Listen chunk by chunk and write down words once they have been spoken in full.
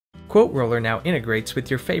Quoteroller now integrates with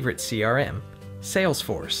your favorite CRM,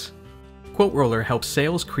 Salesforce. Quoteroller helps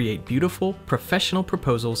sales create beautiful, professional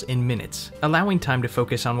proposals in minutes, allowing time to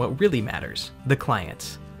focus on what really matters, the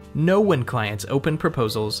clients. Know when clients open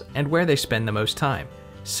proposals and where they spend the most time.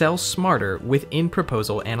 Sell smarter with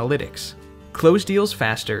in-proposal analytics. Close deals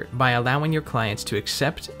faster by allowing your clients to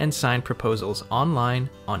accept and sign proposals online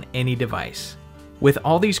on any device. With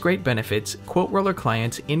all these great benefits, Quoteroller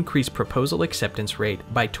clients increase proposal acceptance rate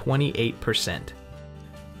by 28%.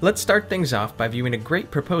 Let's start things off by viewing a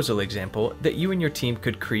great proposal example that you and your team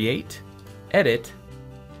could create, edit,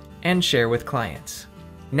 and share with clients.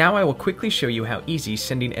 Now I will quickly show you how easy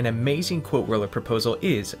sending an amazing Quoteroller proposal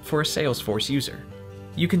is for a Salesforce user.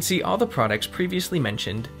 You can see all the products previously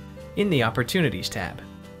mentioned in the Opportunities tab.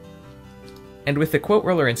 And with the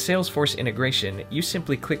Quoteroller and Salesforce integration, you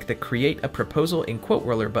simply click the Create a Proposal in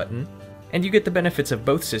Quoteroller button, and you get the benefits of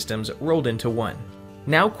both systems rolled into one.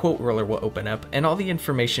 Now Quoteroller will open up, and all the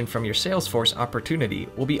information from your Salesforce Opportunity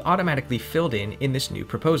will be automatically filled in this new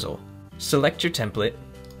proposal. Select your template,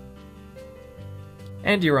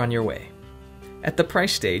 and you're on your way. At the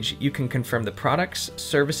price stage, you can confirm the products,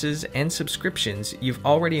 services, and subscriptions you've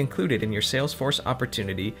already included in your Salesforce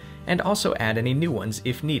Opportunity, and also add any new ones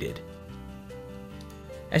if needed.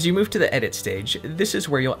 As you move to the edit stage, this is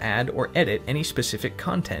where you'll add or edit any specific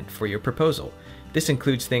content for your proposal. This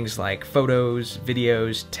includes things like photos,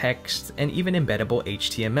 videos, text, and even embeddable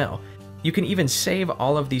HTML. You can even save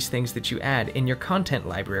all of these things that you add in your content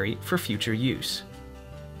library for future use.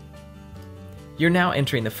 You're now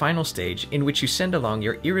entering the final stage in which you send along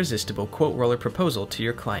your irresistible Quoteroller proposal to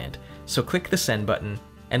your client, so click the send button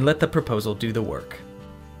and let the proposal do the work.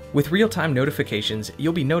 With real-time notifications,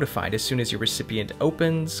 you'll be notified as soon as your recipient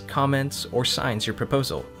opens, comments, or signs your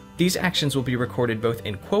proposal. These actions will be recorded both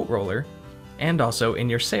in Quoteroller and also in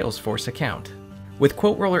your Salesforce account. With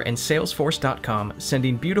Quoteroller and Salesforce.com,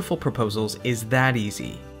 sending beautiful proposals is that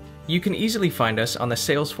easy. You can easily find us on the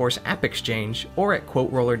Salesforce App Exchange or at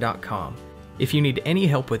Quoteroller.com. If you need any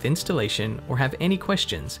help with installation or have any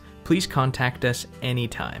questions, please contact us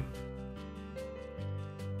anytime.